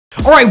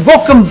All right,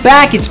 welcome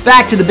back. It's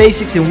Back to the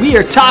Basics, and we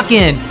are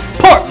talking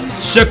port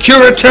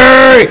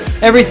security.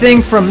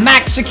 Everything from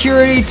Mac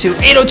security to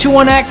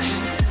 8021X.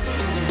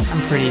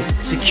 I'm pretty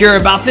secure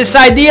about this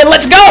idea.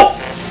 Let's go!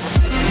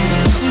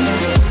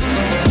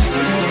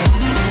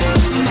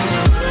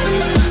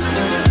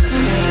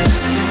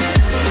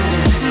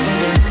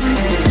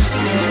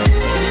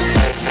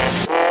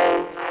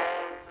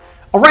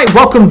 All right,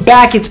 welcome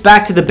back. It's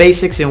Back to the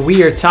Basics, and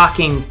we are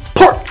talking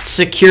port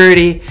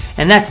security,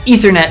 and that's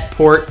Ethernet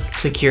port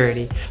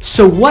security.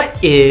 So what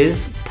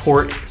is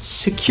port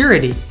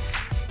security?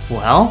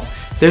 Well,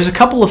 there's a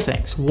couple of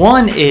things.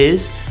 One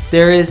is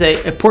there is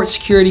a port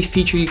security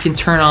feature you can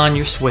turn on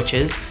your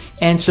switches,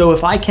 and so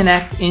if I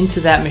connect into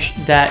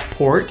that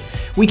port,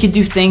 we could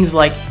do things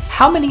like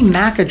how many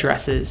MAC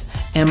addresses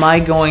am I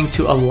going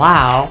to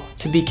allow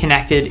to be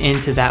connected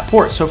into that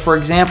port? So for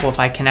example, if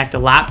I connect a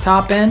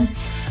laptop in,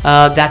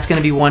 that's going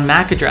to be one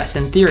MAC address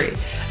in theory.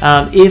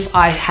 If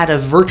I had a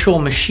virtual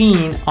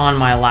machine on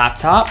my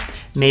laptop,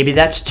 maybe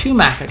that's 2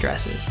 MAC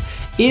addresses.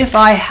 If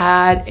I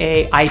had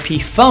a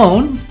IP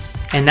phone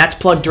and that's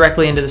plugged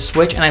directly into the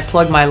switch, and I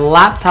plug my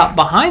laptop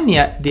behind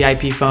the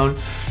IP phone,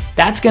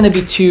 that's going to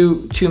be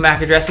two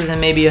MAC addresses, and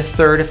maybe a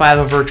third if I have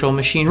a virtual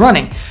machine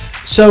running.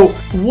 So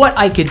what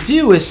I could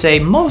do is say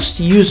most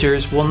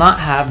users will not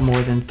have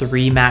more than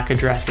 3 MAC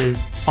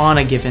addresses on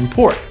a given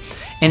port.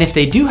 And if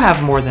they do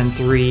have more than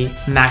 3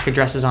 MAC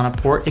addresses on a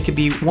port, it could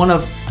be one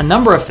of a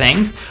number of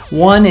things.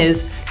 One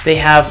is they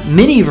have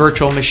many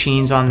virtual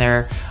machines on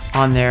their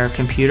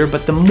computer,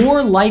 but the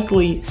more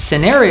likely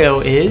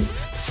scenario is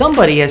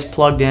somebody has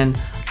plugged in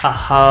a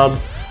hub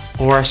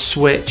or a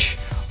switch,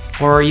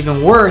 or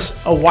even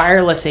worse, a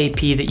wireless AP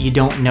that you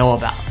don't know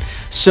about.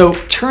 So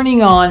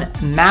turning on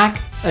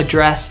MAC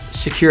address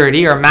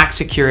security or MAC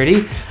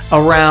security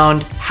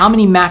around how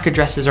many MAC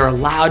addresses are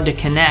allowed to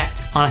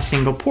connect on a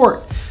single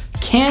port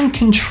can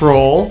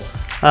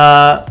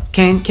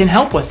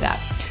help with that.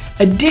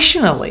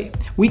 Additionally,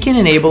 we can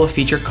enable a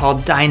feature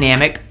called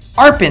dynamic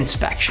ARP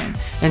inspection.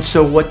 And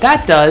so what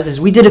that does is,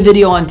 we did a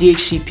video on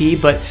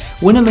DHCP, but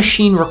when a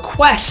machine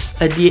requests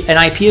an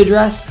IP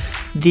address,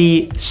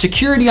 the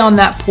security on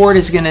that port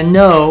is going to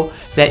know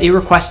that it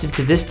requested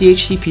to this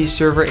DHCP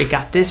server, it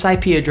got this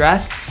IP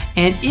address,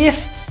 and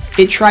if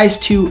it tries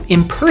to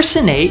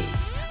impersonate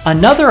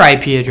another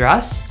IP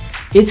address,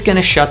 it's going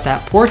to shut that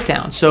port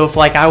down. So if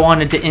I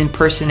wanted to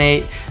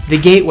impersonate the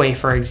gateway,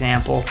 for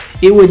example,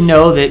 it would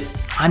know that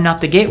I'm not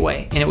the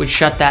gateway, and it would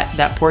shut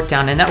that port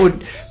down, and that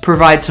would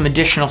provide some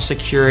additional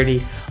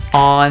security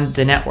on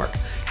the network.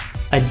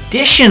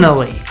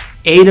 Additionally,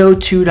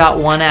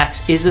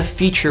 802.1x is a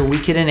feature we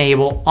could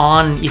enable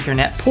on an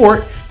Ethernet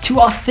port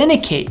to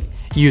authenticate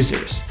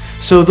users.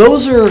 So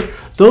those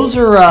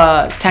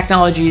are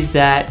technologies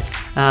that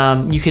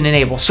you can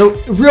enable. So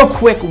real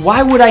quick,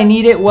 why would I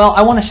need it? Well,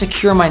 I want to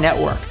secure my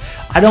network.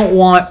 I don't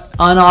want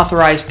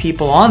unauthorized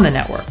people on the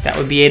network. That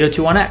would be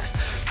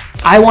 802.1x.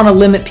 I want to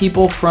limit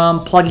people from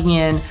plugging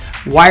in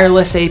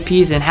wireless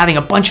APs and having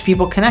a bunch of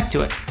people connect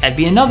to it. That'd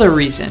be another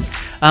reason.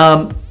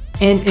 And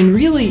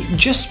really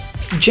just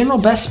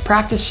general best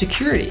practice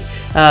security,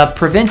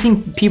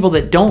 preventing people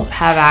that don't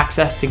have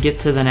access to get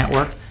to the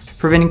network,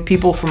 preventing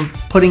people from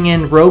putting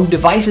in rogue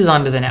devices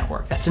onto the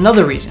network. That's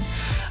another reason.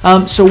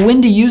 So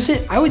when to use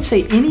it? I would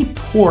say any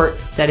port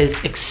that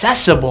is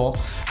accessible,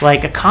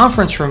 like a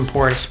conference room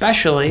port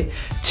especially,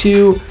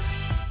 to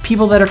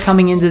people that are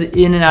coming in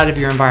and out of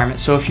your environment.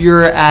 So if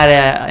you're in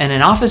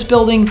an office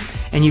building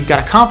and you've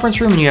got a conference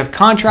room and you have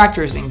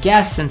contractors and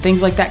guests and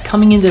things like that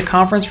coming into the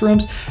conference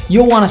rooms,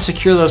 you'll want to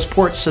secure those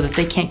ports so that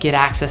they can't get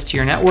access to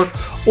your network,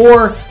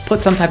 or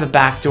put some type of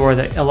backdoor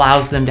that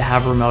allows them to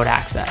have remote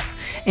access.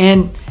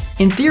 And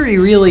in theory,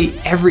 really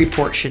every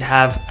port should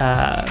have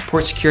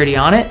port security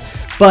on it,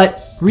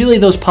 but really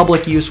those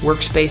public use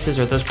workspaces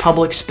or those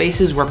public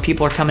spaces where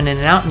people are coming in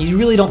and out, and you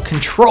really don't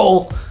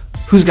control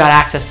who's got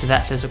access to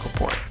that physical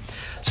port.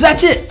 So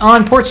that's it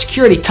on port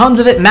security. Tons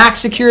of it. MAC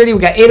security.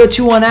 We've got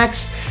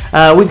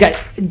 802.1x. We've got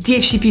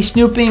DHCP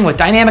snooping with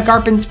dynamic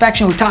ARP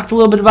inspection. We talked a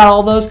little bit about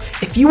all those.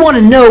 If you want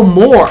to know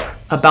more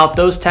about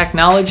those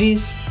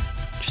technologies,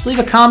 just leave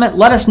a comment.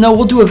 Let us know.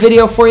 We'll do a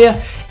video for you.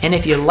 And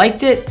if you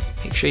liked it,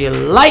 make sure you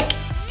like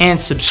and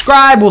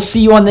subscribe. We'll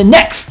see you on the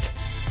next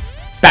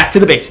Back to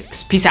the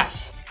Basics. Peace out.